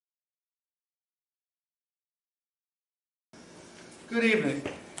Good evening.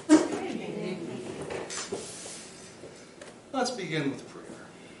 Let's begin with prayer.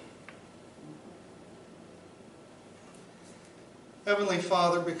 Heavenly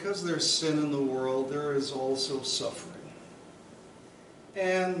Father, because there's sin in the world, there is also suffering.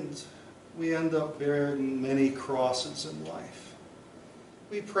 And we end up bearing many crosses in life.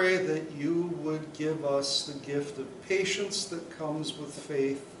 We pray that you would give us the gift of patience that comes with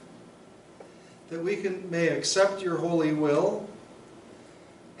faith, that we may accept your holy will,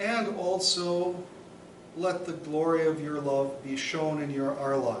 and also let the glory of your love be shown in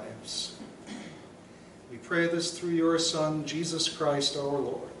our lives. We pray this through your Son, Jesus Christ our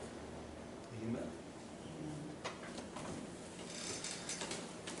Lord. Amen.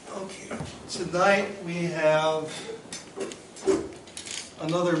 Okay, tonight we have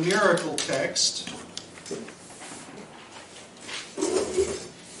another miracle text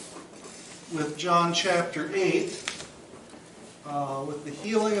with John chapter 8. With the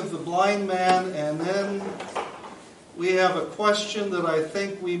healing of the blind man, and then we have a question that I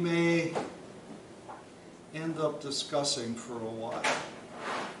think we may end up discussing for a while.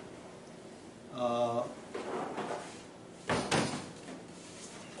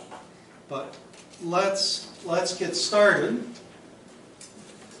 But let's get started.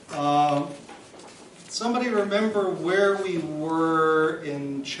 Somebody remember where we were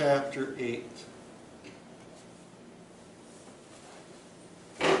in chapter 8?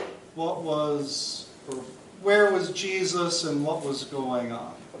 Where was Jesus and what was going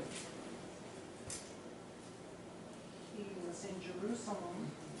on? He was in Jerusalem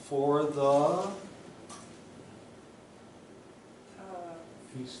For the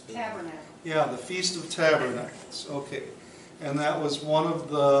tabernacle. Yeah, the Feast of Tabernacles. Okay, and that was one of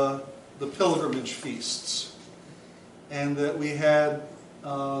the pilgrimage feasts, and that we had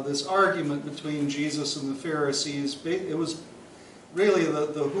this argument between Jesus and the Pharisees. It was really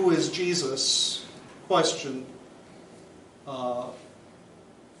the who is Jesus question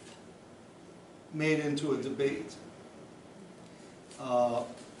made into a debate.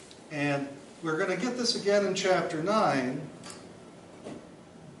 And we're going to get this again in chapter 9,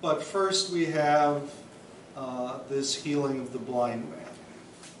 but first we have this healing of the blind man.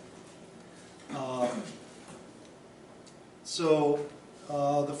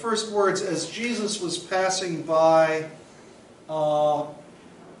 The first words, as Jesus was passing by.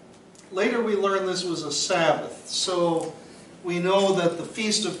 Later we learn this was a Sabbath, so we know that the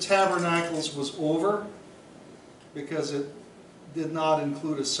Feast of Tabernacles was over because it did not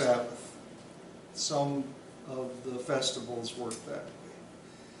include a Sabbath. Some of the festivals worked that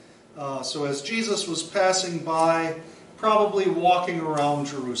way. So as Jesus was passing by, probably walking around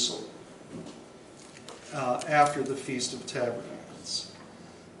Jerusalem after the Feast of Tabernacles.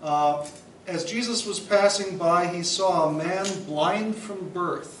 As Jesus was passing by, he saw a man blind from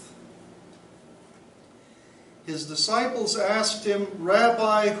birth. His disciples asked him,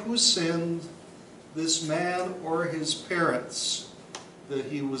 "Rabbi, who sinned, this man or his parents, that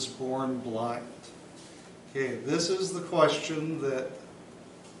he was born blind?" Okay, this is the question that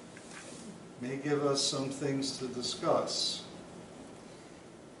may give us some things to discuss.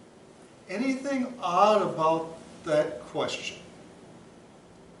 Anything odd about that question?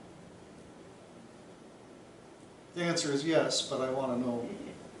 The answer is yes, but I want to know,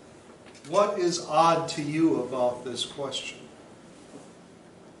 what is odd to you about this question?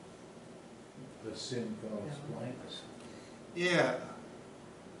 The sin caused blindness. Yeah.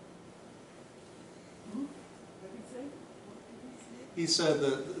 He said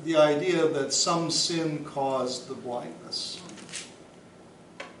that the idea that some sin caused the blindness.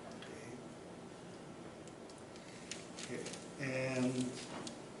 Okay. And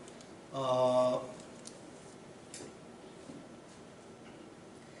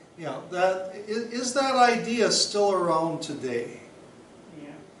is that idea still around today?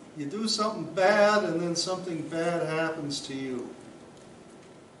 Yeah. You do something bad and then something bad happens to you.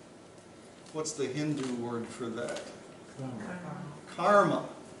 What's the Hindu word for that? Karma.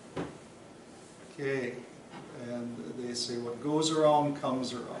 Okay. And they say what goes around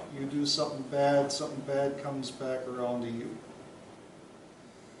comes around. You do something bad comes back around to you.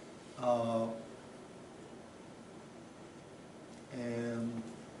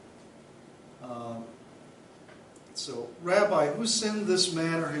 So, Rabbi, who sinned, this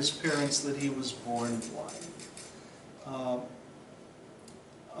man or his parents, that he was born blind?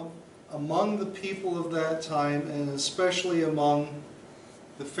 Among the people of that time, and especially among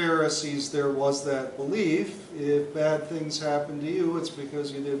the Pharisees, there was that belief, if bad things happen to you, it's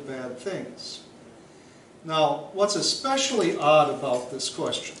because you did bad things. Now, what's especially odd about this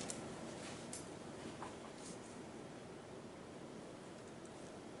question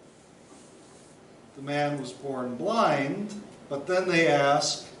the man was born blind, but then they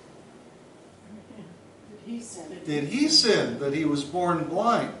ask, Did he sin? did he sin that he was born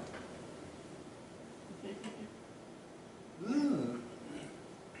blind?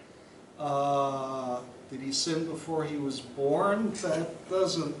 Did he sin before he was born? That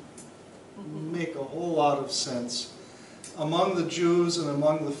doesn't make a whole lot of sense. Among the Jews and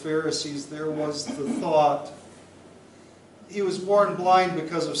among the Pharisees, there was the thought he was born blind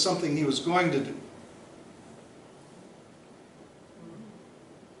because of something he was going to do.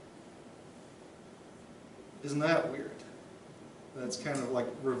 Isn't that weird? That's kind of like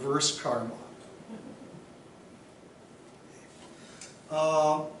reverse karma.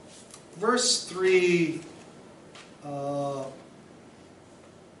 Verse 3,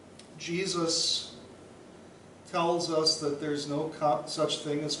 Jesus tells us that there's no such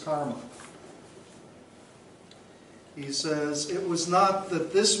thing as karma. He says, "It was not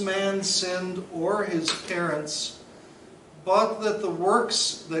that this man sinned or his parents, but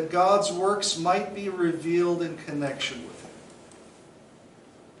that God's works might be revealed in connection with him.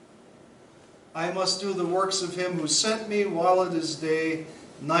 I must do the works of him who sent me while it is day.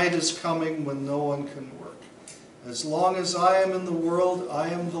 Night is coming when no one can work. As long as I am in the world, I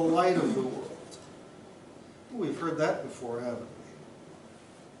am the light of the world." We've heard that before, haven't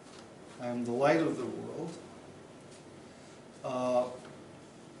we? I am the light of the world.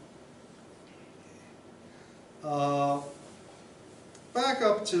 Back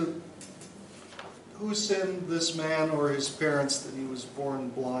up to who sinned, this man or his parents, that he was born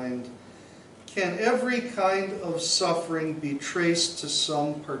blind. Can every kind of suffering be traced to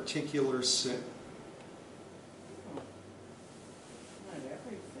some particular sin? Not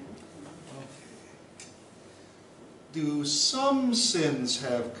everything. Do some sins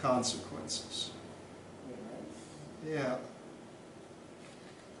have consequences? Yeah.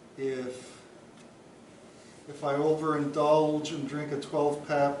 If I overindulge and drink a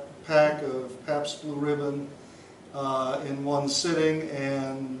 12-pack of Pabst Blue Ribbon in one sitting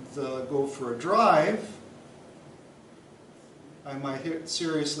and go for a drive, I might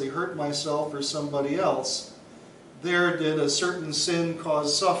seriously hurt myself or somebody else. There, did a certain sin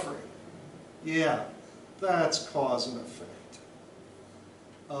cause suffering? Yeah, that's cause and effect.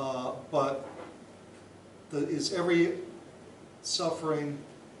 But is every suffering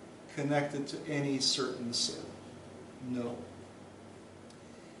connected to any certain sin? No.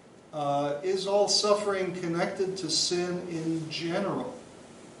 Is all suffering connected to sin in general?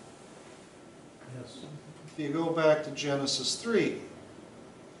 Yes. If you go back to Genesis 3,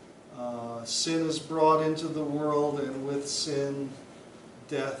 sin is brought into the world, and with sin,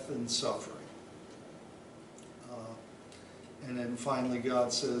 death and suffering. And then finally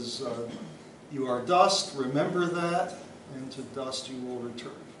God says, you are dust, remember that, and to dust you will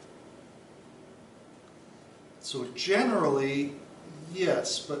return. So generally,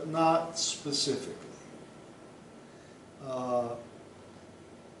 yes, but not specifically.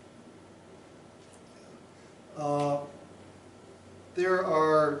 There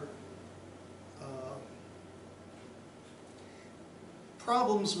are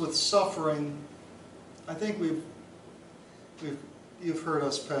problems with suffering. I think you've heard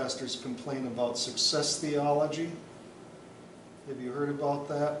us pastors complain about success theology. Have you heard about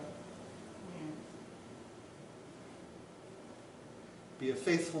that? Be a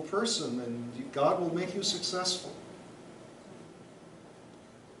faithful person and God will make you successful.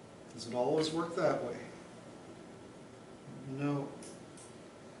 Does it always work that way? No.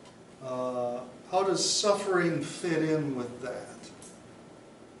 How does suffering fit in with that?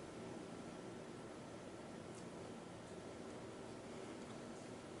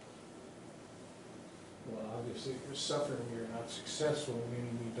 Well, obviously, if you're suffering, you're not successful,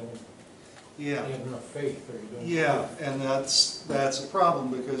 meaning you don't Yeah. have enough faith, or you don't. Yeah, and that's a problem,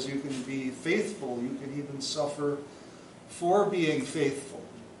 because you can be faithful, you can even suffer for being faithful.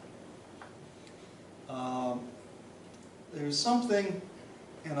 There's something,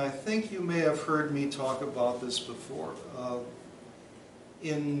 and I think you may have heard me talk about this before.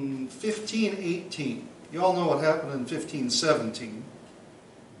 In 1518, you all know what happened in 1517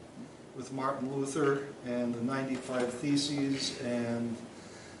 with Martin Luther and the 95 Theses, and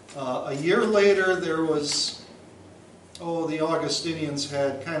a year later there was, the Augustinians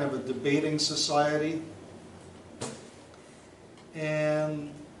had kind of a debating society,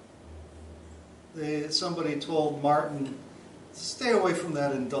 and somebody told Martin, stay away from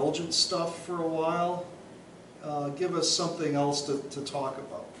that indulgent stuff for a while, give us something else to talk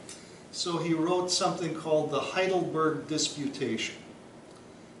about. So he wrote something called the Heidelberg Disputation.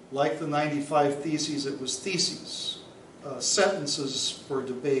 Like the 95 Theses, it was theses, sentences for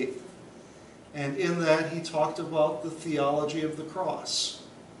debate. And in that, he talked about the theology of the cross.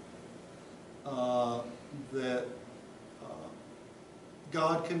 That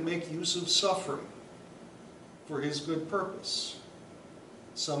God can make use of suffering for his good purpose.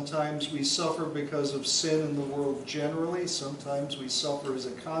 Sometimes we suffer because of sin in the world generally. Sometimes we suffer as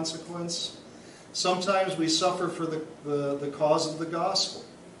a consequence. Sometimes we suffer for the cause of the gospel,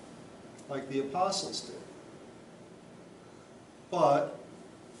 like the apostles did. But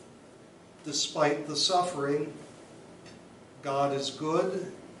despite the suffering, God is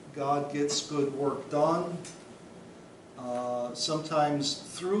good. God gets good work done. Sometimes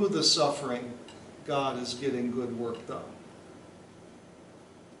through the suffering, God is getting good work done.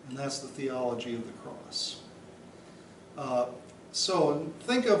 And that's the theology of the cross. So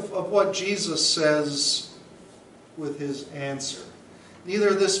think of what Jesus says with his answer.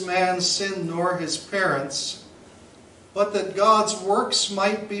 Neither this man sinned nor his parents, but that God's works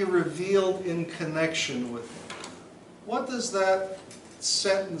might be revealed in connection with him. What does that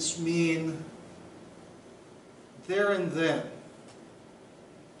sentence mean there and then?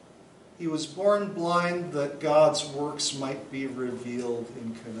 He was born blind that God's works might be revealed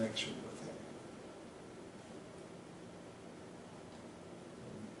in connection with him.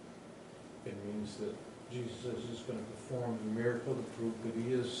 It means that Jesus is going to perform a miracle to prove that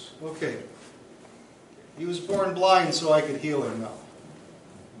he is. Okay. He was born blind so I could heal him now.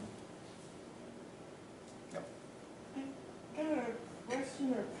 Yep. I got a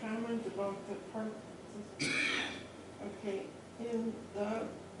question or comment about the part. Okay, in the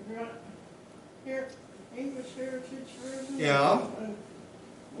here English Heritage Version. Yeah.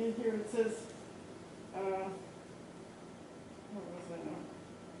 In here it says, what was it now?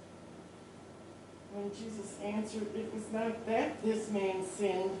 When Jesus answered, it was not that this man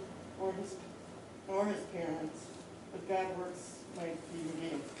sinned or his parents, but God works might be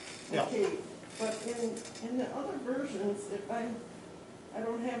revealed. Yeah. Okay, but in the other versions, if I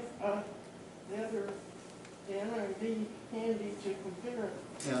don't have the other, the NIV handy to compare it,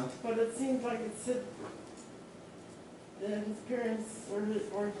 Yeah. but it seems like it said that his parents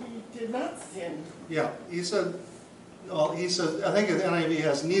or he did not sin. Yeah. He said, I think the NIV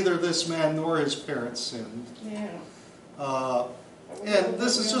has neither this man nor his parents sinned. Yeah. And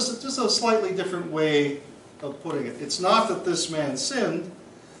this is just a slightly different way of putting it. It's not that this man sinned,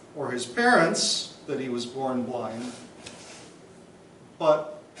 or his parents, that he was born blind,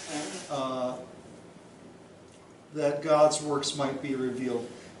 but that God's works might be revealed.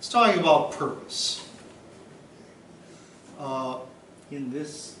 It's talking about purpose. In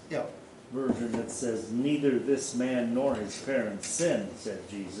this Yeah. version it says, neither this man nor his parents sinned, said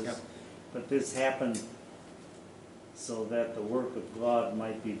Jesus. Yeah. But this happened so that the work of God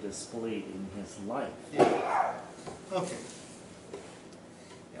might be displayed in his life. Yeah. Okay.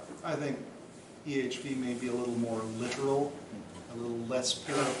 Yeah. I think EHV may be a little more literal, a little less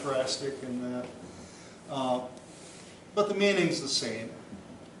paraphrastic in that. But the meaning's the same.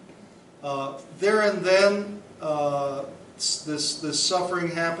 There and then, this suffering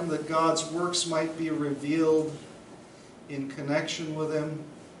happened that God's works might be revealed in connection with him.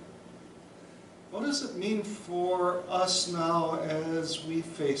 What does it mean for us now as we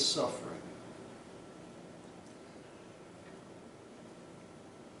face suffering?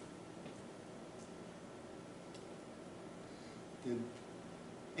 Did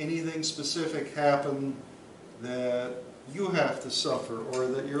anything specific happen that you have to suffer or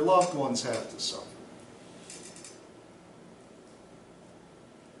that your loved ones have to suffer?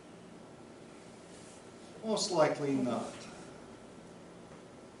 Most likely not.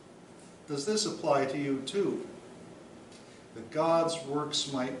 Does this apply to you too? That God's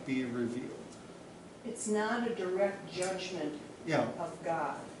works might be revealed. It's not a direct judgment Yeah, of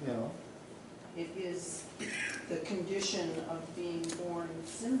God. yeah, It is the condition of being born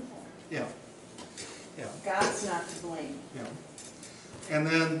sinful. yeah, yeah, God's not to blame. yeah. And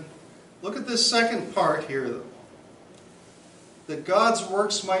then look at this second part here, though. That God's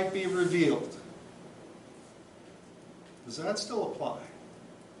works might be revealed. Does that still apply?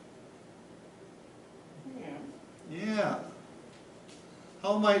 Yeah. Yeah.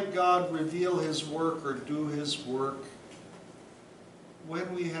 How might God reveal his work or do his work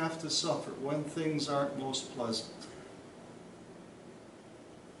when we have to suffer, when things aren't most pleasant?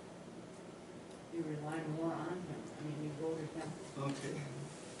 You rely more on him. I mean, you go to him. Okay.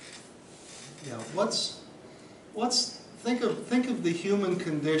 Yeah, think of the human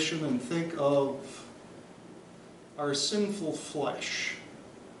condition and think of our sinful flesh.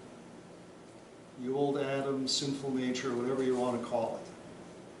 The old Adam, sinful nature, whatever you want to call it.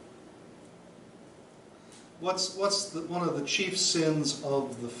 What's one of the chief sins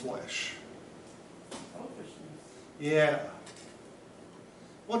of the flesh? Yeah.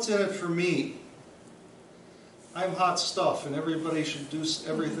 What's in it for me? I'm hot stuff and everybody should do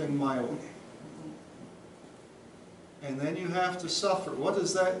everything my way. And then you have to suffer. What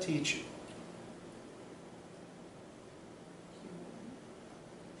does that teach you?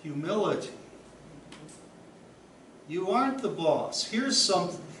 Humility. You aren't the boss. Here's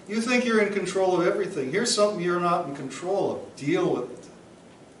something. You think you're in control of everything. Here's something you're not in control of. Deal with it.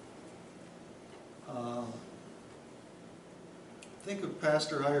 Think of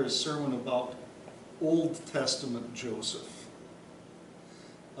Pastor Heyer's sermon about Old Testament Joseph,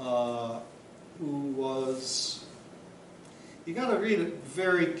 who was, you got to read it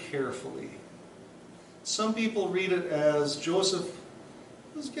very carefully. Some people read it as Joseph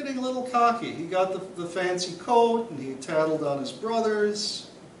was getting a little cocky. He got the fancy coat and he tattled on his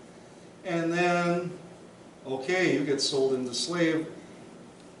brothers. And then, okay, you get sold into slavery.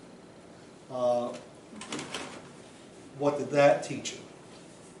 What did that teach him?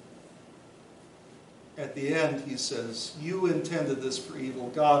 At the end, he says, you intended this for evil,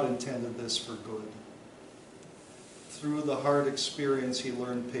 God intended this for good. Through the hard experience, he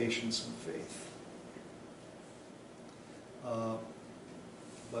learned patience and faith.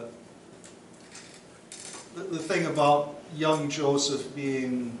 But the thing about young Joseph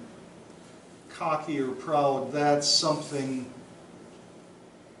being cocky or proud, that's something,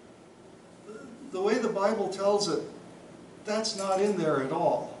 the way the Bible tells it, that's not in there at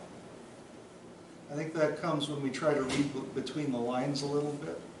all. I think that comes when we try to read between the lines a little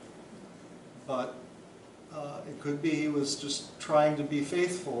bit. But it could be he was just trying to be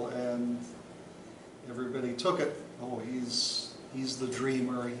faithful and everybody took it. Oh, he's the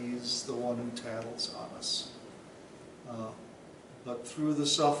dreamer, he's the one who tattles on us. But through the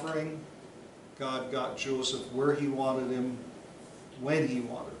suffering, God got Joseph where he wanted him, when he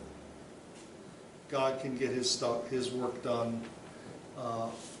wanted him. God can get his work done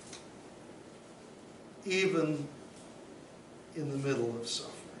even in the middle of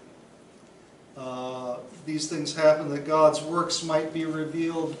suffering. These things happen that God's works might be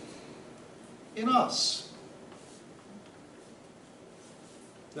revealed in us.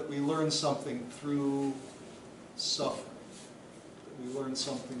 That we learn something through suffering. That we learn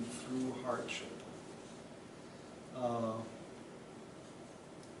something through hardship.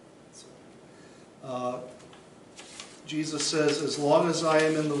 Jesus says, as long as I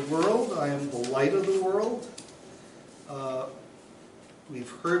am in the world, I am the light of the world. We've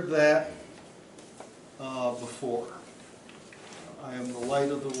heard that before. I am the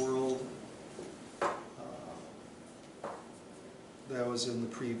light of the world. That was in the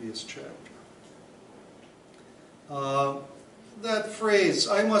previous chapter. That phrase,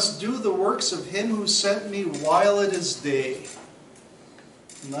 I must do the works of him who sent me while it is day.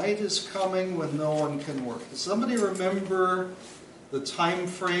 Night is coming when no one can work. Does somebody remember the time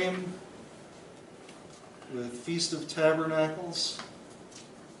frame with Feast of Tabernacles?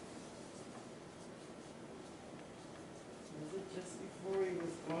 Was it just before he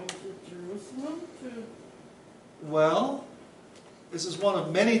was going to Jerusalem? Well, this is one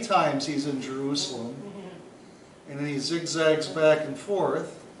of many times he's in Jerusalem, and then he zigzags back and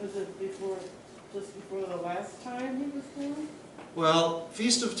forth. Was it just before the last time he was going? Well,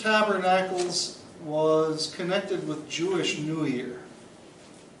 Feast of Tabernacles was connected with Jewish New Year,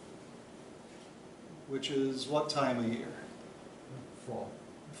 which is what time of year?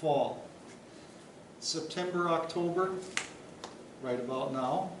 Fall. September, October, right about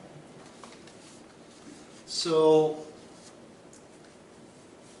now. So,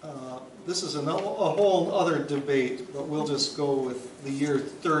 this is a whole other debate, but we'll just go with the year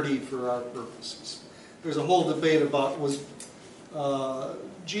 30 for our purposes. There's a whole debate about was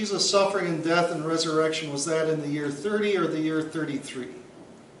Jesus' suffering and death and resurrection, was that in the year 30 or the year 33?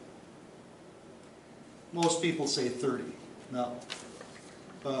 Most people say 30 now.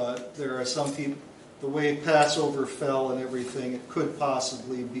 But there are some people, the way Passover fell and everything, it could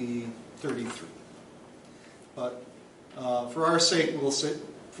possibly be 33. But for our sake,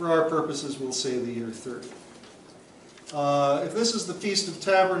 for our purposes, we'll say the year 30. If this is the Feast of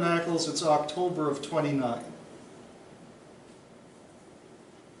Tabernacles, it's October of 29.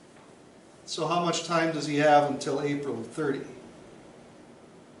 So how much time does he have until April of 30?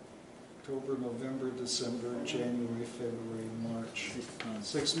 October, November, December, January, February, March. 6 months.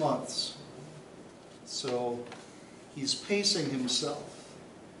 6 months. So he's pacing himself.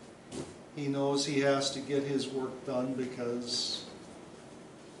 He knows he has to get his work done because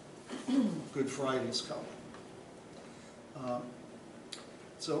Good Friday's coming.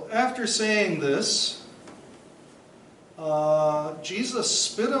 So after saying this, Jesus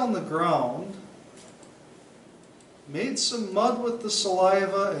spit on the ground made some mud with the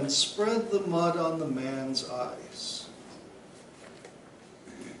saliva, and spread the mud on the man's eyes.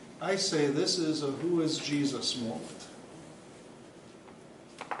 I say this is a who is Jesus moment.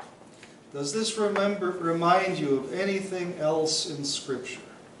 Does this remind you of anything else in Scripture?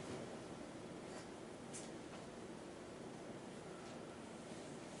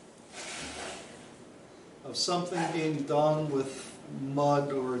 Of something being done with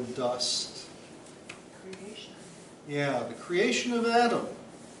mud or dust? Creation. Yeah, the creation of Adam.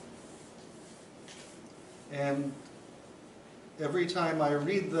 And every time I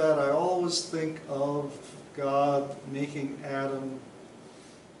read that, I always think of God making Adam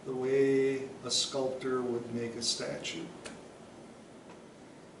the way a sculptor would make a statue.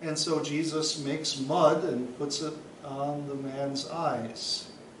 And so Jesus makes mud and puts it on the man's eyes.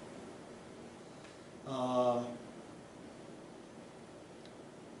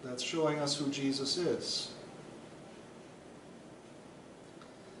 That's showing us who Jesus is.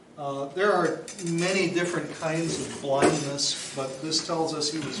 There are many different kinds of blindness, but this tells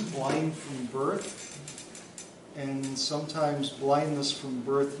us he was blind from birth. And sometimes blindness from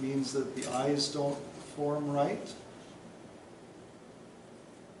birth means that the eyes don't form right.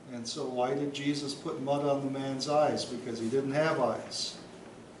 And so why did Jesus put mud on the man's eyes? Because he didn't have eyes.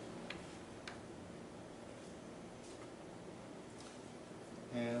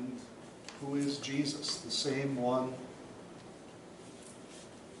 And who is Jesus? The same one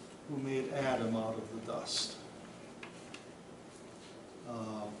who made Adam out of the dust.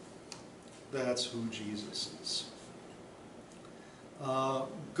 That's who Jesus is.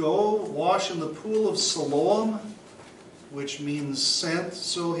 Go wash in the pool of Siloam, which means sent.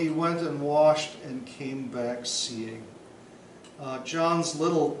 So he went and washed and came back seeing. John's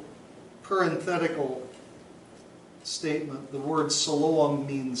little parenthetical statement, the word Siloam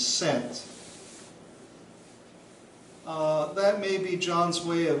means sent. That may be John's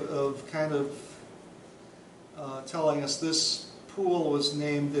way of kind of telling us this pool was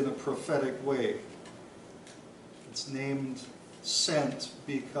named in a prophetic way. It's named sent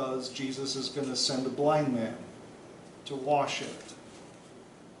because Jesus is going to send a blind man to wash it.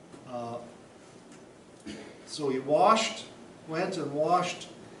 So he went and washed,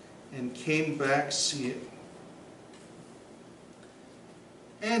 and came back seeing.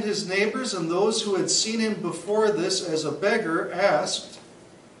 And his neighbors and those who had seen him before this as a beggar asked,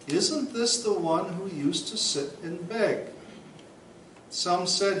 "Isn't this the one who used to sit and beg?" Some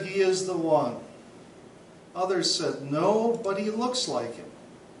said, "He is the one." Others said, "No, but he looks like him."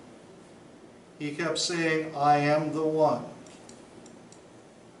 He kept saying, "I am the one."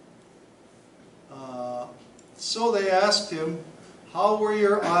 So they asked him, "How were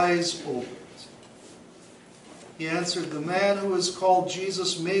your eyes opened?" He answered, "The man who is called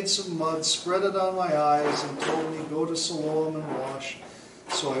Jesus made some mud, spread it on my eyes, and told me, 'Go to Siloam and wash.'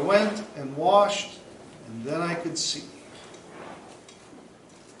 So I went and washed, and then I could see."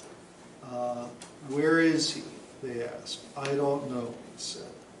 "Where is he?" they asked. "I don't know," he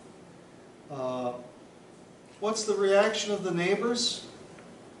said. What's the reaction of the neighbors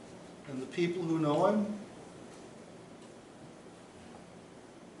and the people who know him?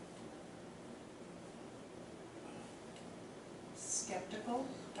 Skeptical?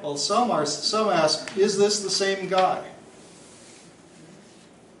 Well, some ask, "Is this the same guy?"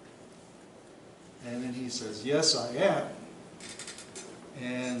 And then he says, "Yes, I am."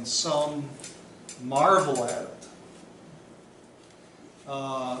 And some marvel at it.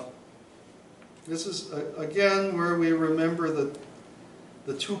 This is, again, where we remember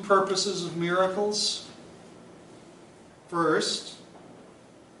the two purposes of miracles. First,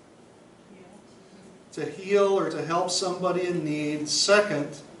 to heal or to help somebody in need.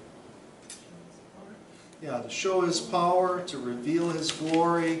 Second, to show his power, to reveal his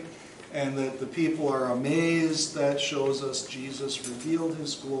glory, and that the people are amazed. That shows us Jesus revealed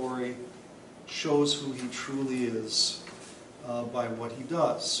his glory, shows who he truly is by what he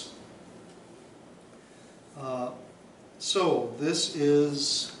does. So this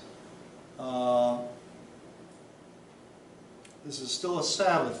is still a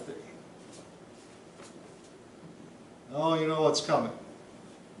Sabbath day. Oh, you know what's coming.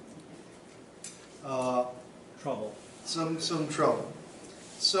 Trouble. Some trouble.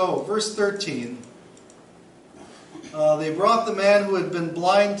 So, verse 13. They brought the man who had been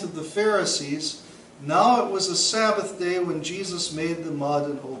blind to the Pharisees. Now it was a Sabbath day when Jesus made the mud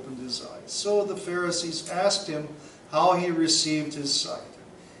and opened his eyes. So the Pharisees asked him how he received his sight.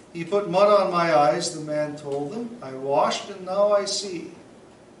 "He put mud on my eyes," the man told them. "I washed and now I see."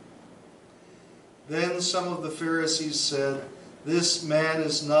 Then some of the Pharisees said, This man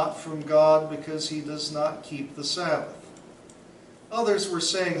is not from God because he does not keep the Sabbath. Others were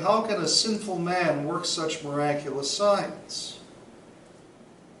saying, how can a sinful man work such miraculous signs?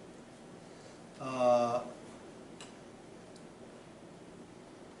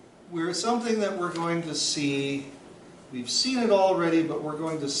 Something that we're going to see. We've seen it already, but we're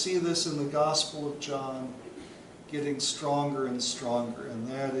going to see this in the Gospel of John getting stronger and stronger, and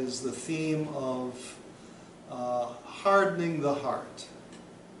that is the theme of hardening the heart.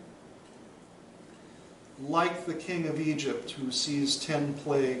 Like the king of Egypt, who sees 10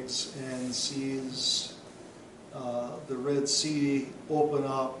 plagues and sees the Red Sea open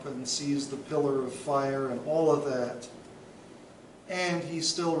up and sees the pillar of fire and all of that, and he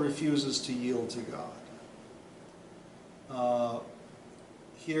still refuses to yield to God.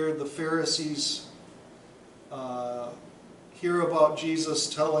 Here the Pharisees hear about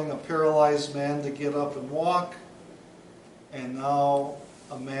Jesus telling a paralyzed man to get up and walk, and now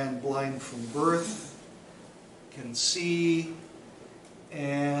a man blind from birth can see,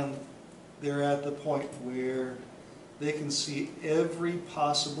 and they're at the point where they can see every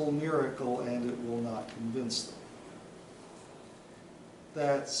possible miracle and it will not convince them.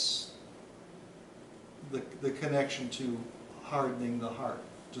 That's the connection to hardening the heart,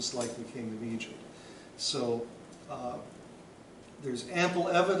 just like the king of Egypt. So there's ample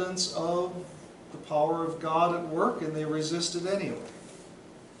evidence of the power of God at work, and they resisted anyway.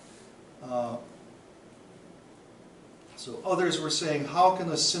 So others were saying, how can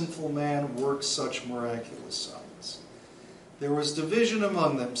a sinful man work such miraculous signs? There was division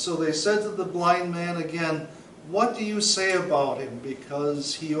among them. So they said to the blind man again, what do you say about him,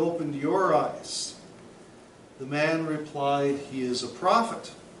 because he opened your eyes? The man replied, he is a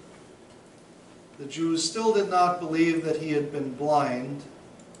prophet. The Jews still did not believe that he had been blind.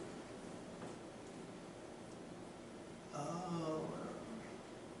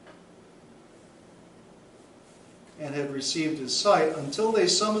 And had received his sight, until they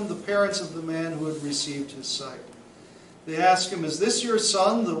summoned the parents of the man who had received his sight. They asked him, is this your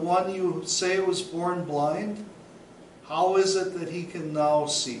son, the one you say was born blind? How is it that he can now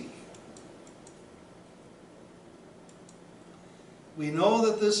see? We know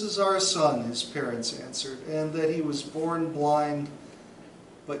that this is our son, his parents answered, and that he was born blind,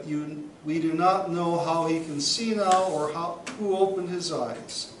 but we do not know how he can see now or who opened his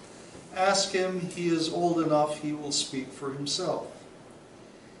eyes. Ask him, he is old enough, he will speak for himself.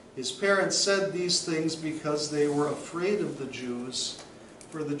 His parents said these things because they were afraid of the Jews,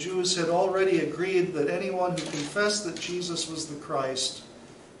 for the Jews had already agreed that anyone who confessed that Jesus was the Christ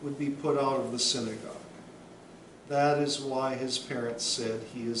would be put out of the synagogue. That is why his parents said,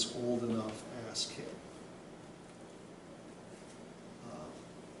 he is old enough, ask him.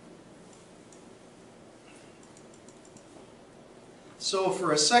 So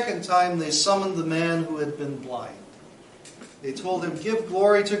for a second time they summoned the man who had been blind. They told him, give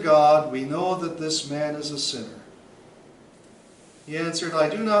glory to God, we know that this man is a sinner. He answered, I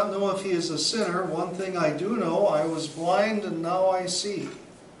do not know if he is a sinner. One thing I do know, I was blind and now I see.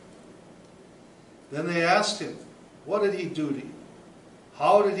 Then they asked him, what did he do to you?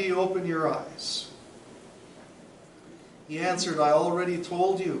 How did he open your eyes? He answered, I already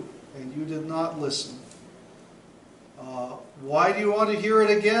told you, and you did not listen. Why do you want to hear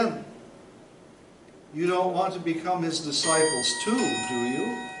it again? You don't want to become his disciples too, do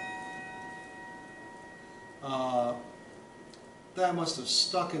you? That must have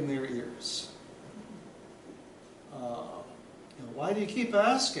stuck in their ears. Why do you keep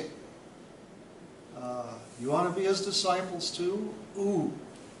asking? You want to be his disciples too? Ooh,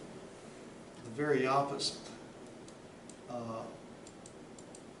 the very opposite.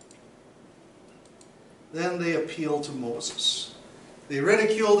 Then they appealed to Moses. They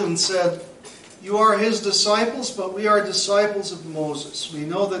ridiculed and said, you are his disciples, but we are disciples of Moses. We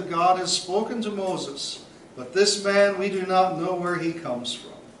know that God has spoken to Moses, but this man we do not know where he comes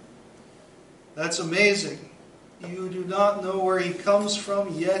from. That's amazing. You do not know where he comes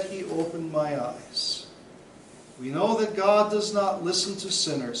from, yet he opened my eyes. We know that God does not listen to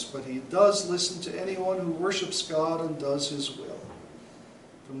sinners, but he does listen to anyone who worships God and does his will.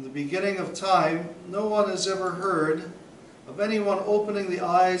 From the beginning of time, no one has ever heard of anyone opening the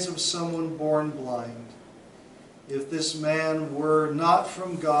eyes of someone born blind. If this man were not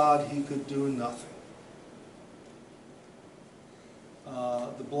from God, he could do nothing.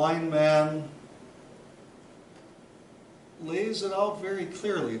 The blind man lays it out very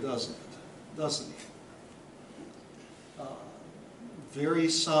clearly, doesn't he? Very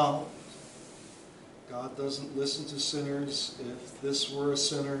sound. God doesn't listen to sinners. If this were a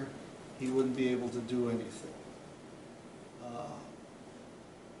sinner, he wouldn't be able to do anything.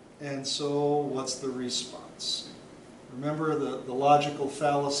 And so what's the response? Remember the logical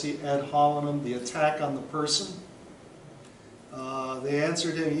fallacy ad hominem, the attack on the person? They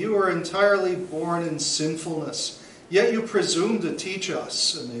answered him, "You are entirely born in sinfulness, yet you presume to teach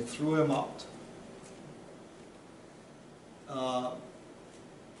us." And they threw him out.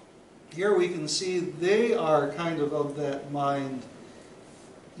 Here we can see they are kind of that mind,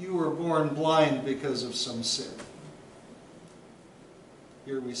 you were born blind because of some sin.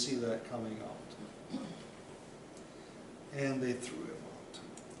 Here we see that coming out. And they threw him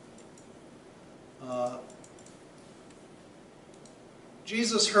out.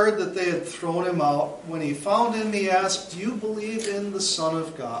 Jesus heard that they had thrown him out. When he found him, he asked, "Do you believe in the Son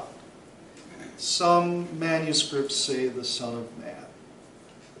of God?" Some manuscripts say the Son of Man.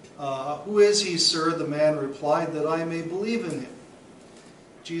 "Who is he, sir?" The man replied, "that I may believe in him."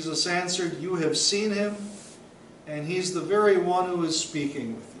 Jesus answered, "You have seen him, and he's the very one who is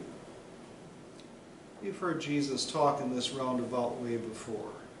speaking with you." We've heard Jesus talk in this roundabout way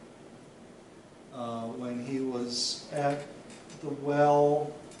before. When he was at the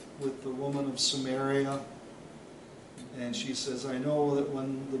well with the woman of Samaria, and she says, "I know that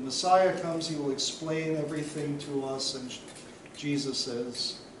when the Messiah comes, he will explain everything to us." And Jesus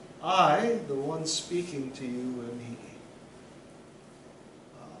says, "I, the one speaking to you, am he."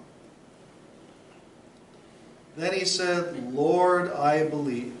 Then he said, "Lord, I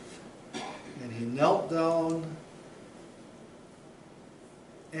believe." And he knelt down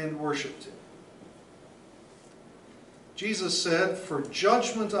and worshipped him. Jesus said, "For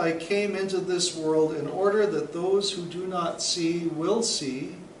judgment I came into this world, in order that those who do not see will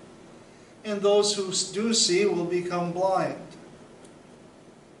see, and those who do see will become blind."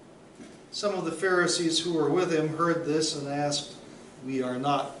 Some of the Pharisees who were with him heard this and asked, "We are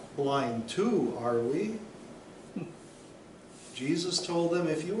not blind too, are we?" Jesus told them,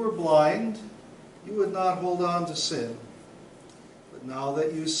 "If you were blind, you would not hold on to sin. But now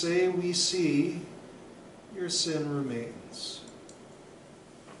that you say we see, your sin remains."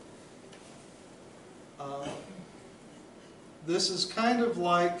 This is kind of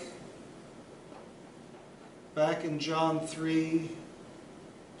like back in John 3,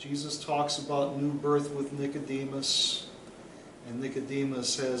 Jesus talks about new birth with Nicodemus, and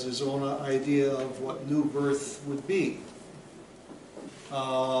Nicodemus has his own idea of what new birth would be.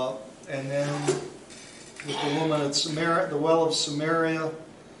 And then with the woman at the well of Samaria,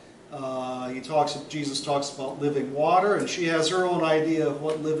 Jesus talks about living water, and she has her own idea of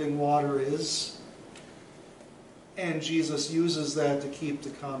what living water is. And Jesus uses that to keep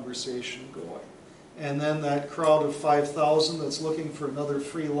the conversation going. And then that crowd of 5,000 that's looking for another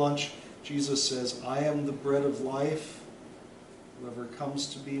free lunch, Jesus says, "I am the bread of life. Whoever comes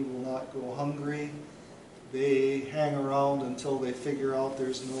to me will not go hungry." They hang around until they figure out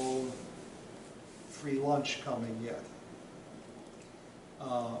there's no free lunch coming yet.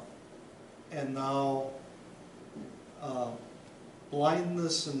 And now,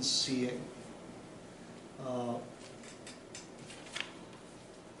 blindness and seeing.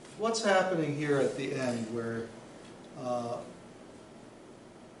 What's happening here at the end where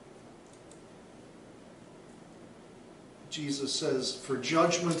Jesus says, "For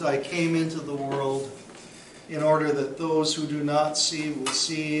judgment I came into the world, in order that those who do not see will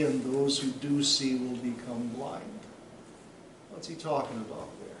see, and those who do see will become blind." What's he talking about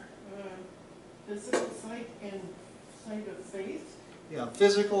there? Physical sight and sight of faith. Yeah,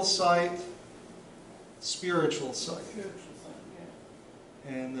 physical sight, spiritual sight. Spiritual sight,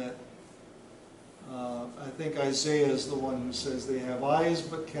 yeah. And that, I think Isaiah is the one who says they have eyes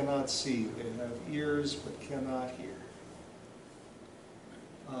but cannot see. They have ears but cannot hear.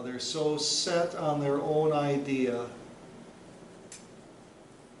 They're so set on their own idea,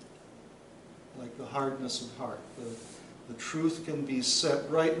 like the hardness of heart. The truth can be set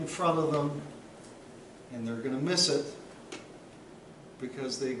right in front of them, and they're going to miss it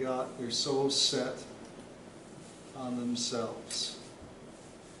because they're so set on themselves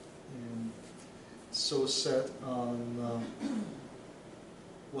and so set on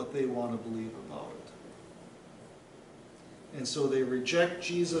what they want to believe about it. And so they reject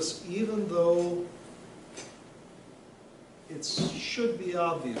Jesus even though it should be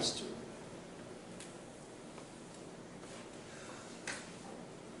obvious to them.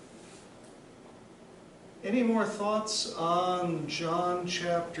 Any more thoughts on John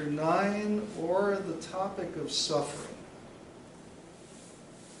chapter 9 or the topic of suffering?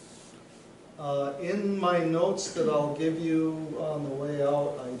 In my notes that I'll give you on the way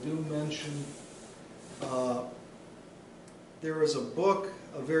out, I do mention there is a book,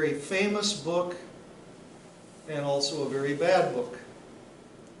 a very famous book and also a very bad book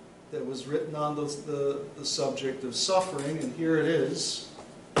that was written on the subject of suffering, and here it is.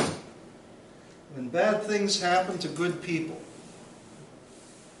 When bad things happen to good people.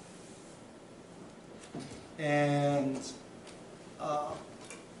 And I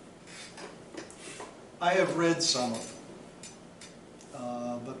have read some of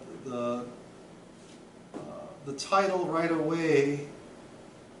them, but the title right away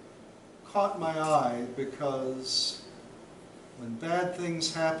caught my eye, because when bad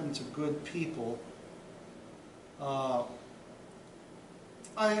things happen to good people, I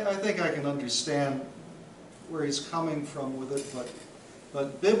think I can understand where he's coming from with it,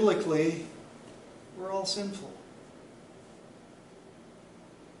 but biblically, we're all sinful.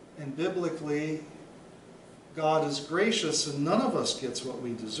 And biblically, God is gracious and none of us gets what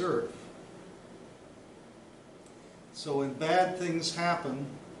we deserve. So when bad things happen,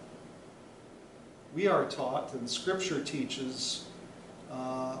 we are taught, and Scripture teaches,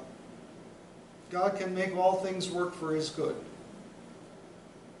 God can make all things work for His good.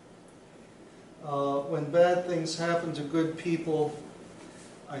 When bad things happen to good people,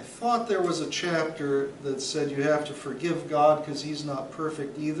 I thought there was a chapter that said you have to forgive God because He's not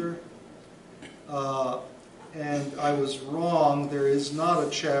perfect either. And I was wrong. There is not a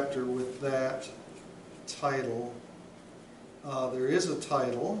chapter with that title. There is a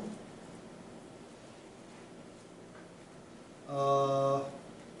title.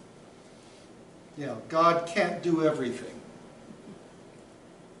 God can't do everything,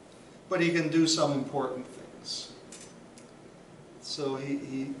 but He can do some important things. So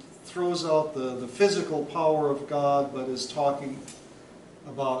he throws out the physical power of God, but is talking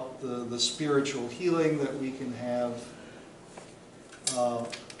about the spiritual healing that we can have.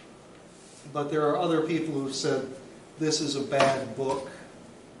 But there are other people who've said this is a bad book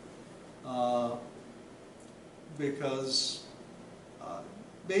because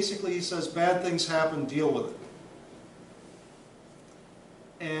basically he says bad things happen, deal with it.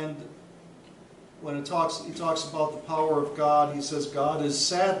 And when he talks about the power of God, he says God is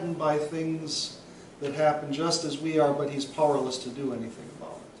saddened by things that happen just as we are, but He's powerless to do anything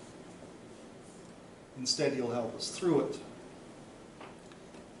about it. Instead, He'll help us through it.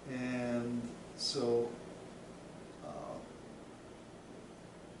 And so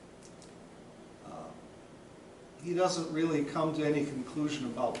he doesn't really come to any conclusion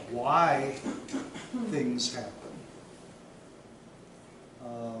about why things happen.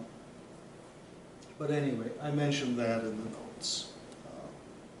 But anyway, I mentioned that in the notes,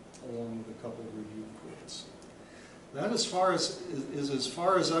 along with a couple of review quotes. That is as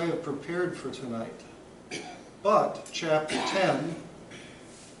far as I have prepared for tonight. But chapter 10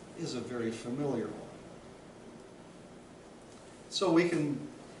 is a very familiar one. So we can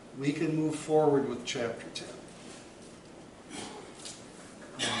move forward with chapter 10.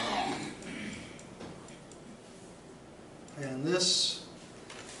 And this,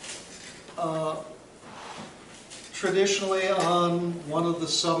 traditionally on one of the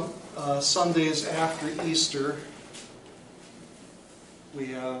Sundays after Easter, we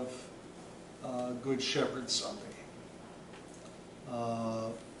have Good Shepherd Sunday.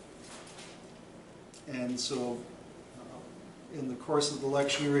 And so in the course of the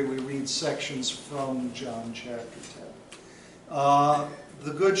lectionary, we read sections from John chapter 10.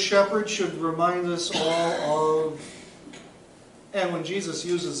 The Good Shepherd should remind us all of, and when Jesus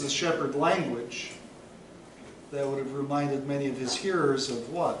uses the shepherd language, that would have reminded many of His hearers of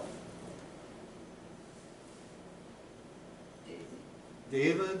what?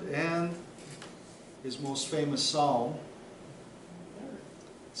 David and his most famous psalm,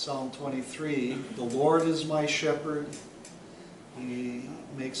 Psalm 23, the Lord is my shepherd. He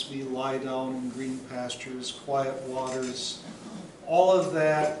makes me lie down in green pastures, quiet waters. All of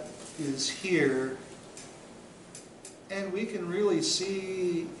that is here. And we can really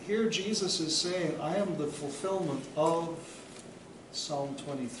see, here Jesus is saying, I am the fulfillment of Psalm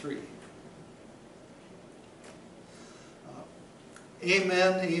 23.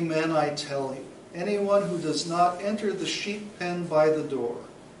 Amen, amen, I tell you. Anyone who does not enter the sheep pen by the door,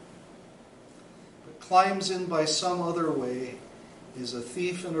 but climbs in by some other way, is a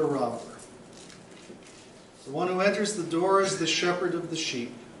thief and a robber. The one who enters the door is the shepherd of the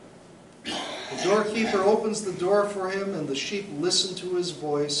sheep. The doorkeeper opens the door for him, and the sheep listen to his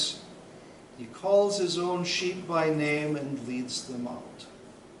voice. He calls his own sheep by name and leads them out.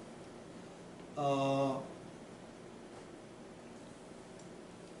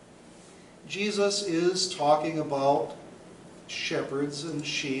 Jesus is talking about shepherds and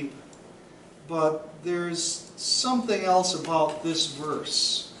sheep, but there's something else about this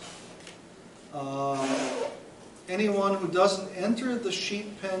verse. Anyone who doesn't enter the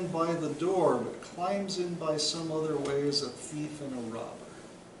sheep pen by the door, but climbs in by some other way, is a thief and a robber.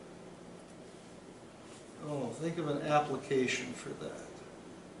 Oh, think of an application for that.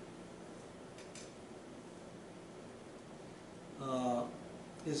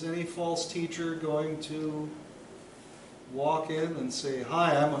 Is any false teacher going to walk in and say,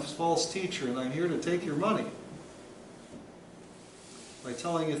 "Hi, I'm a false teacher and I'm here to take your money," by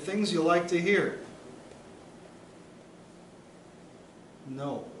telling you things you like to hear?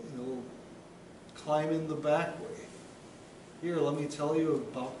 No, he'll climb in the back way. Here, let me tell you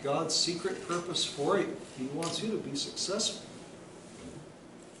about God's secret purpose for you. He wants you to be successful.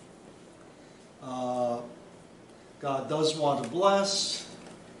 God does want to bless.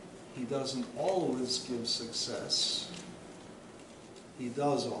 He doesn't always give success. He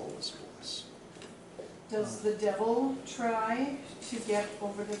does always bless. Does the devil try to get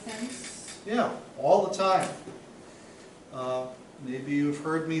over the fence? Yeah, all the time. Maybe you've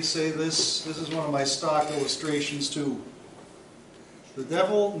heard me say this. This is one of my stock illustrations too. The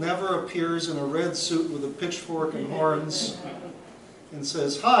devil never appears in a red suit with a pitchfork and horns and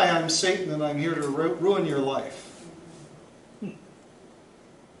says, "Hi, I'm Satan and I'm here to ruin your life."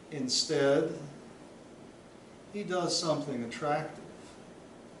 Instead, he does something attractive.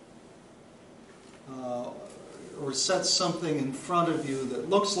 Or sets something in front of you that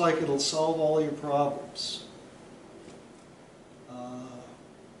looks like it'll solve all your problems.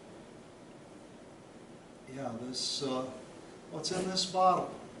 This, what's in this bottle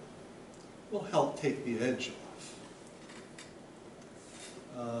will help take the edge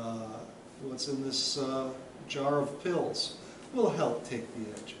off. What's in this jar of pills will help take the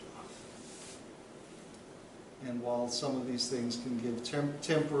edge off. And while some of these things can give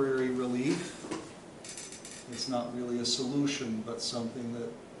temporary relief, it's not really a solution, but something that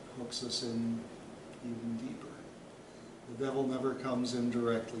hooks us in even deeper. The devil never comes in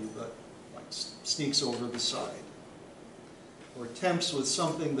directly, but sneaks over the side, or tempts with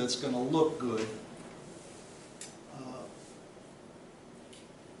something that's going to look good.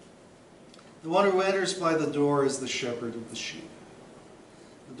 The one who enters by the door is the shepherd of the sheep.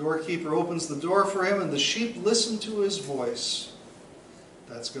 The doorkeeper opens the door for him, and the sheep listen to his voice.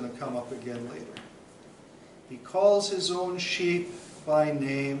 That's going to come up again later. He calls his own sheep by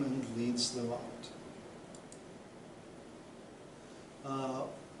name and leads them out.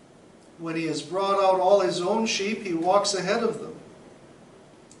 When he has brought out all his own sheep, he walks ahead of them.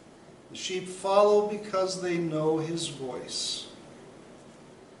 The sheep follow because they know his voice.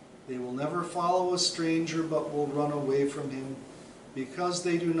 They will never follow a stranger, but will run away from him because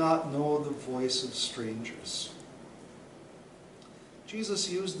they do not know the voice of strangers. Jesus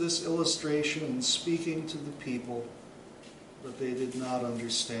used this illustration in speaking to the people, but they did not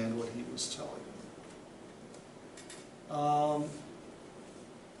understand what he was telling them.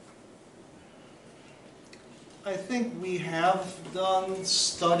 I think we have done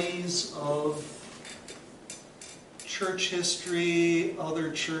studies of church history,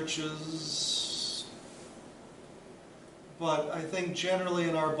 other churches, but I think generally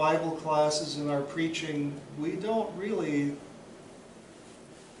in our Bible classes, in our preaching, we don't really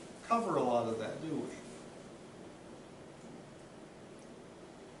cover a lot of that, do we?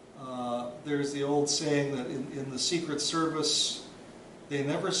 There's the old saying that in the Secret Service, they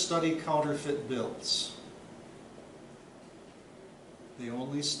never study counterfeit bills. They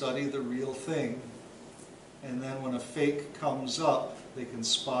only study the real thing. And then when a fake comes up, they can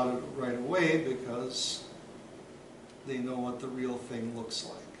spot it right away because they know what the real thing looks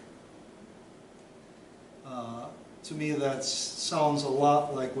like. To me, that sounds a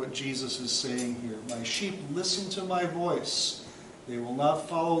lot like what Jesus is saying here. My sheep listen to my voice. They will not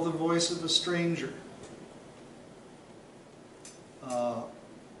follow the voice of a stranger.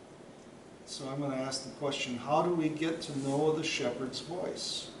 So I'm going to ask the question, how do we get to know the shepherd's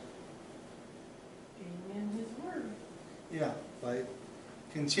voice? Being in his word. Yeah, by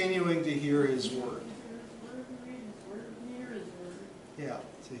continuing to hear his word. Yeah,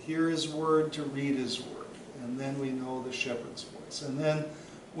 to hear his word, to read his word. And then we know the shepherd's voice. And then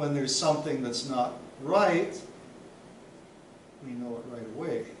when there's something that's not right, we know it right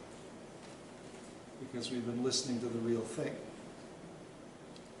away. Because we've been listening to the real thing.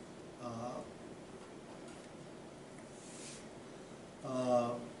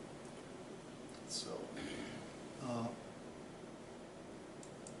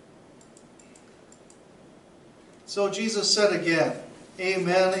 So Jesus said again,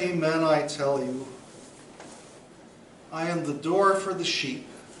 "Amen, amen, I tell you, I am the door for the sheep.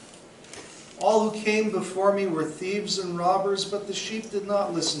 All who came before me were thieves and robbers, but the sheep did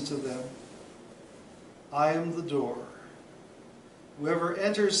not listen to them. I am the door. Whoever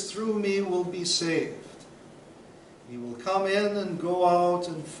enters through me will be saved. He will come in and go out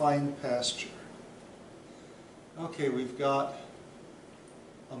and find pasture. Okay, we've got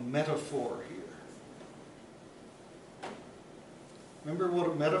a metaphor here. Remember what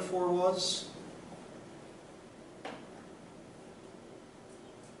a metaphor was?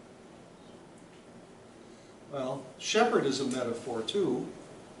 Well, shepherd is a metaphor too.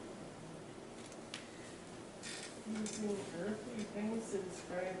 Using earthly things to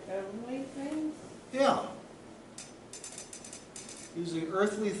describe heavenly things? Yeah. Using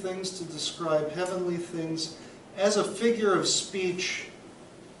earthly things to describe heavenly things as a figure of speech.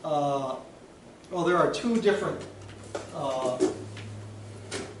 Well, there are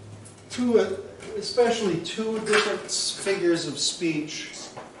especially two different figures of speech.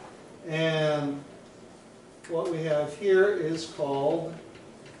 And what we have here is called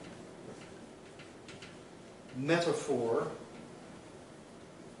metaphor,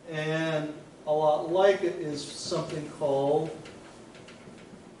 and a lot like it is something called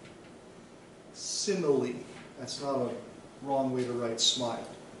simile. That's not a wrong way to write smile.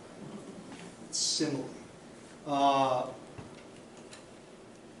 It's simile.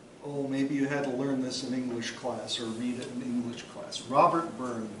 Maybe you had to learn this in English class or read it in English class. Robert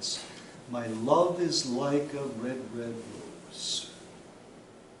Burns, my love is like a red, red rose.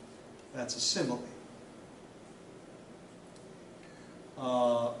 That's a simile.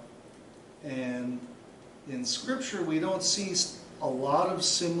 And in Scripture, we don't see a lot of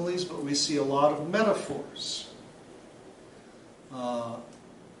similes, but we see a lot of metaphors. Our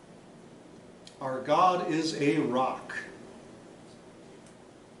God is a rock.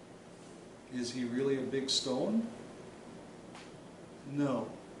 Is he really a big stone? No.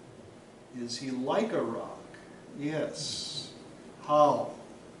 Is he like a rock? Yes. How?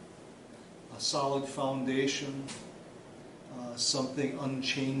 A solid foundation, something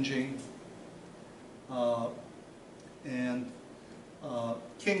unchanging. And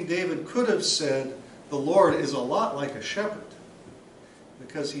King David could have said, the Lord is a lot like a shepherd,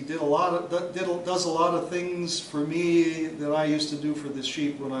 because he does a lot of things for me that I used to do for the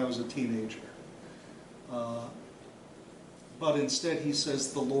sheep when I was a teenager. But instead he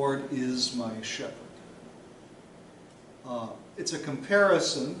says, the Lord is my shepherd. It's a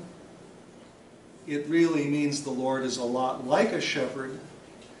comparison. It really means the Lord is a lot like a shepherd,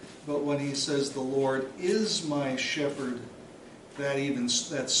 but when he says the Lord is my shepherd,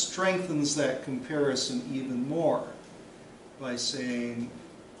 that strengthens that comparison even more by saying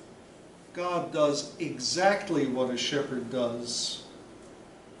God does exactly what a shepherd does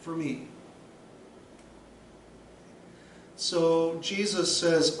for me. So Jesus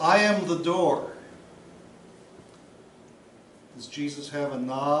says, I am the door. Does Jesus have a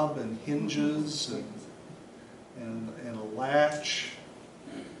knob and hinges and a latch?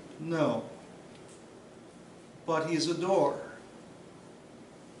 No. But he's a door.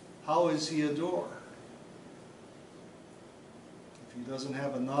 How is he a door? If he doesn't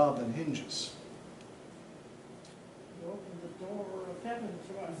have a knob and hinges. You open the door of heaven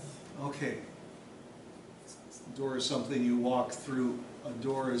to us. Okay. The door is something you walk through. A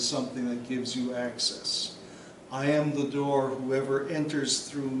door is something that gives you access. I am the door. Whoever enters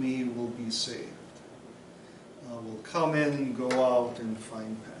through me will be saved. Will come in and go out and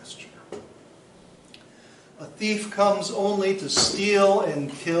find pasture. A thief comes only to steal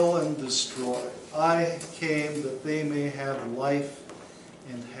and kill and destroy. I came that they may have life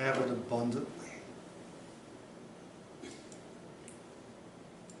and have it abundantly.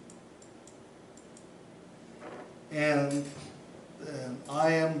 And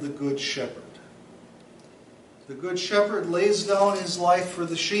I am the good shepherd. The good shepherd lays down his life for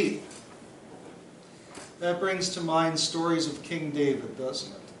the sheep. That brings to mind stories of King David,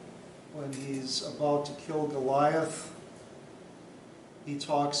 doesn't it? When he's about to kill Goliath, he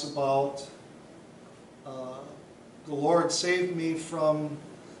talks about the Lord saved me from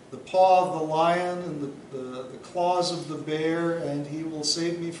the paw of the lion and the claws of the bear, and he will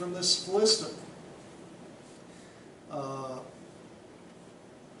save me from this Philistine.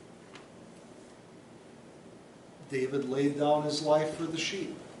 David laid down his life for the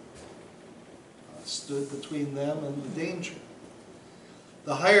sheep, stood between them and the danger.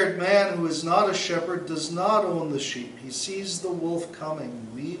 The hired man who is not a shepherd does not own the sheep. He sees the wolf coming,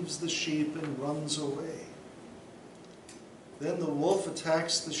 leaves the sheep, and runs away. Then the wolf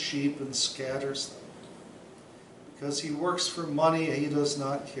attacks the sheep and scatters them. Because he works for money, he does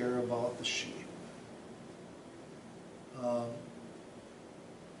not care about the sheep.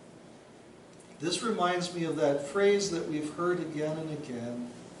 This reminds me of that phrase that we've heard again and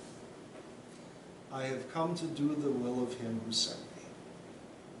again. I have come to do the will of him who sent me.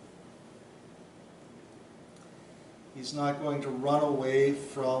 He's not going to run away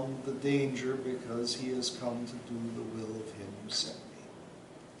from the danger because he has come to do the will of him who sent me.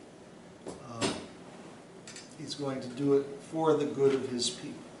 He's going to do it for the good of his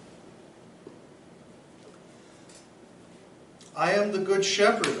people. I am the good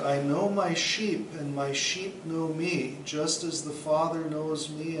shepherd. I know my sheep, and my sheep know me, just as the Father knows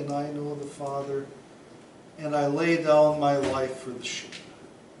me, and I know the Father, and I lay down my life for the sheep.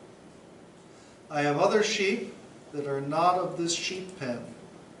 I have other sheep that are not of this sheep pen.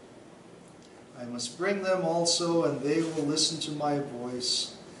 I must bring them also, and they will listen to my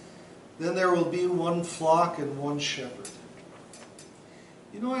voice. Then there will be one flock and one shepherd.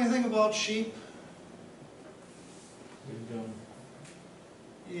 You know anything about sheep? We don't.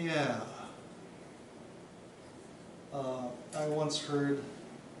 Yeah. I once heard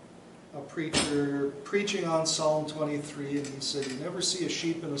a preacher preaching on Psalm 23, and he said, you never see a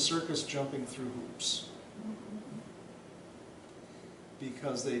sheep in a circus jumping through hoops,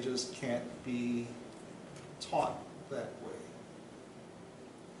 because they just can't be taught that way.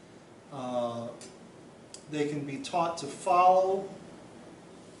 They can be taught to follow.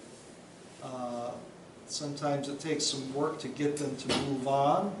 Sometimes it takes some work to get them to move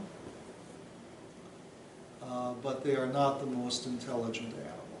on, but they are not the most intelligent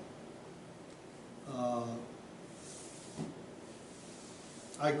animal.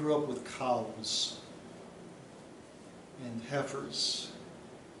 I grew up with cows and heifers,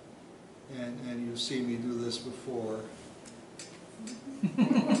 and you've seen me do this before.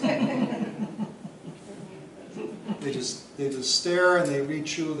 They just stare and they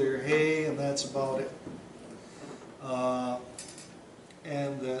rechew their hay, and that's about it.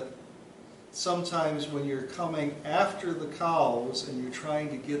 And that sometimes when you're coming after the cows and you're trying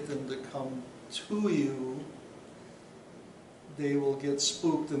to get them to come to you, they will get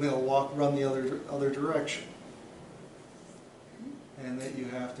spooked and they'll run the other direction. And that you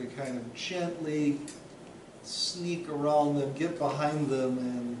have to kind of gently sneak around them, get behind them,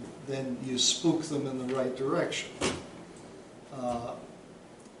 and then you spook them in the right direction.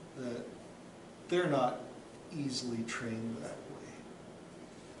 That they're not easily trained that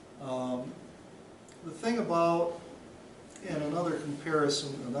way. The thing about, and another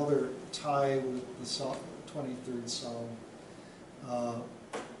comparison, another tie with the 23rd Psalm,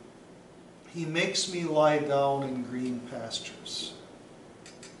 he makes me lie down in green pastures.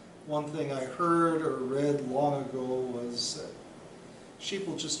 One thing I heard or read long ago was that sheep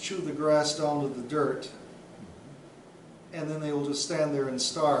will just chew the grass down to the dirt, and then they will just stand there and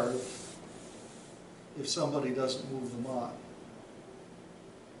starve if somebody doesn't move them on.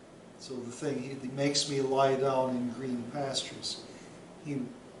 So the thing, he makes me lie down in green pastures. He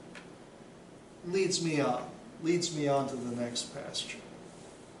leads me on to the next pasture.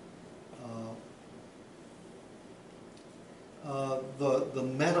 The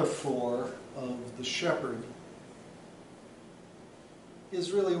metaphor of the shepherd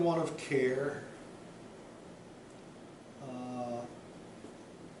is really one of care.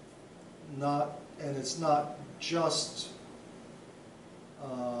 And it's not just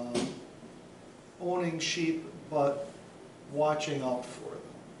owning sheep, but watching out for them,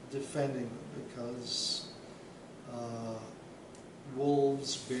 defending them, because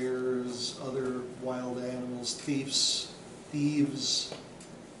wolves, bears, other wild animals, thieves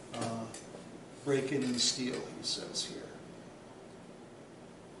break in and steal, he says here.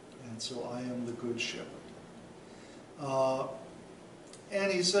 And so I am the good shepherd. And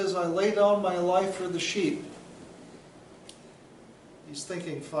he says, I lay down my life for the sheep. He's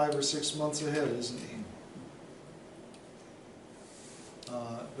thinking 5 or 6 months ahead, isn't he?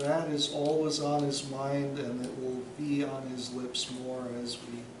 That is always on his mind, and it will be on his lips more as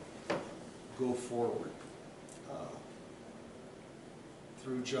we go forward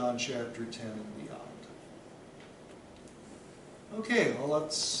through John chapter 10 and beyond. Okay, well,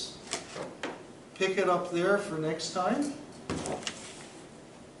 let's pick it up there for next time.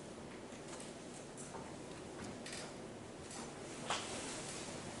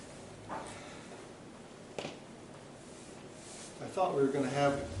 I thought we were going to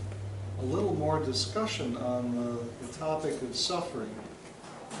have a little more discussion on the topic of suffering.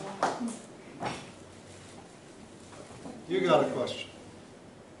 You got a question?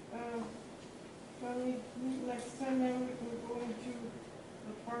 Well, next time then we can go into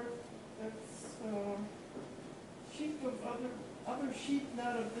the part that's sheep of other sheep,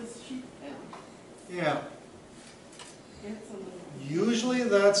 not of this sheep pen. Yeah. It's a little. Usually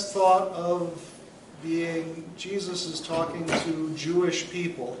that's thought of being, Jesus is talking to Jewish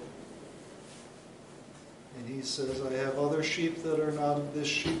people. And he says, I have other sheep that are not of this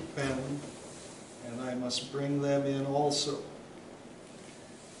sheep pen, and I must bring them in also.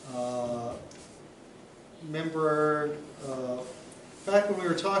 Remember, back when we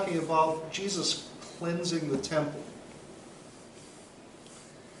were talking about Jesus cleansing the temple.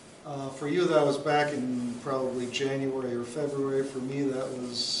 For you, that was back in probably January or February. For me, that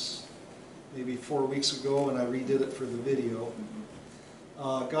was maybe 4 weeks ago, and I redid it for the video.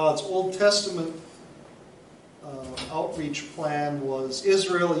 God's Old Testament outreach plan was,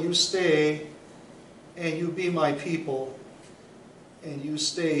 Israel, you stay, and you be my people, and you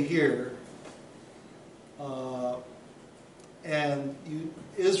stay here.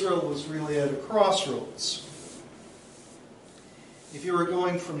 Israel was really at a crossroads. If you were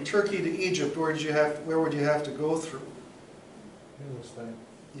going from Turkey to Egypt, where would you have to go through? Palestine.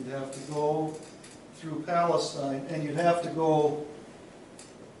 You'd have to go through Palestine, and you'd have to go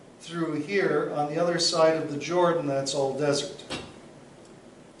through here on the other side of the Jordan. That's all desert.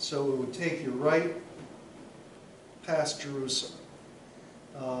 So it would take you right past Jerusalem.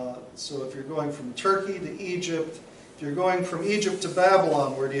 So if you're going from Turkey to Egypt, if you're going from Egypt to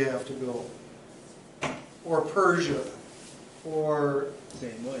Babylon, where do you have to go? Or Persia, or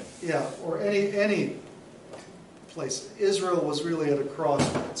Same way. yeah, or any place. Israel was really at a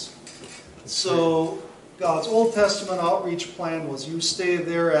crossroads. So God's Old Testament outreach plan was, you stay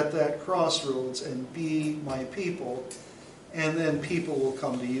there at that crossroads and be my people, and then people will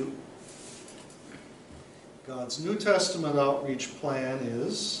come to you. God's New Testament outreach plan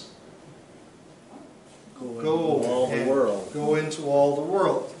is, Go into go all the and world. go into all the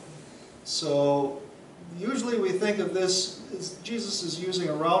world. So usually we think of this as Jesus is using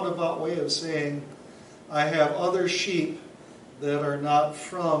a roundabout way of saying, I have other sheep that are not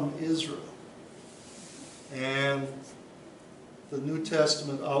from Israel. And the New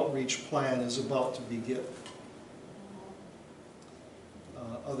Testament outreach plan is about to begin.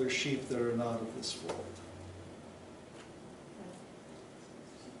 Other sheep that are not of this fold.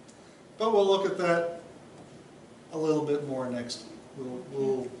 But we'll look at that a little bit more next week.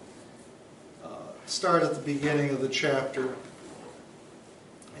 We'll start at the beginning of the chapter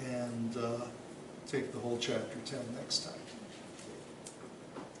and take the whole chapter 10 next time.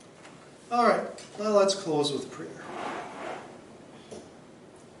 All right, well, let's close with prayer.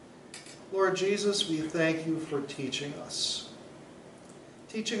 Lord Jesus, we thank you for teaching us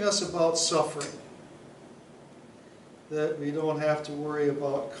about suffering, that we don't have to worry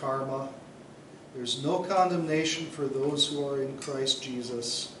about karma. There's no condemnation for those who are in Christ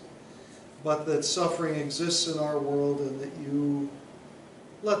Jesus, but that suffering exists in our world and that you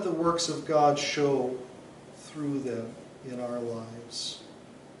let the works of God show through them in our lives.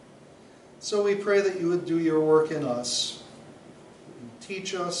 So we pray that you would do your work in us.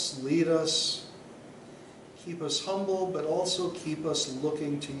 Teach us, lead us, keep us humble, but also keep us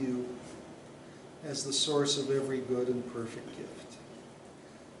looking to you as the source of every good and perfect gift.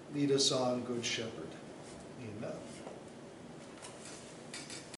 Lead us on, Good Shepherd. Amen.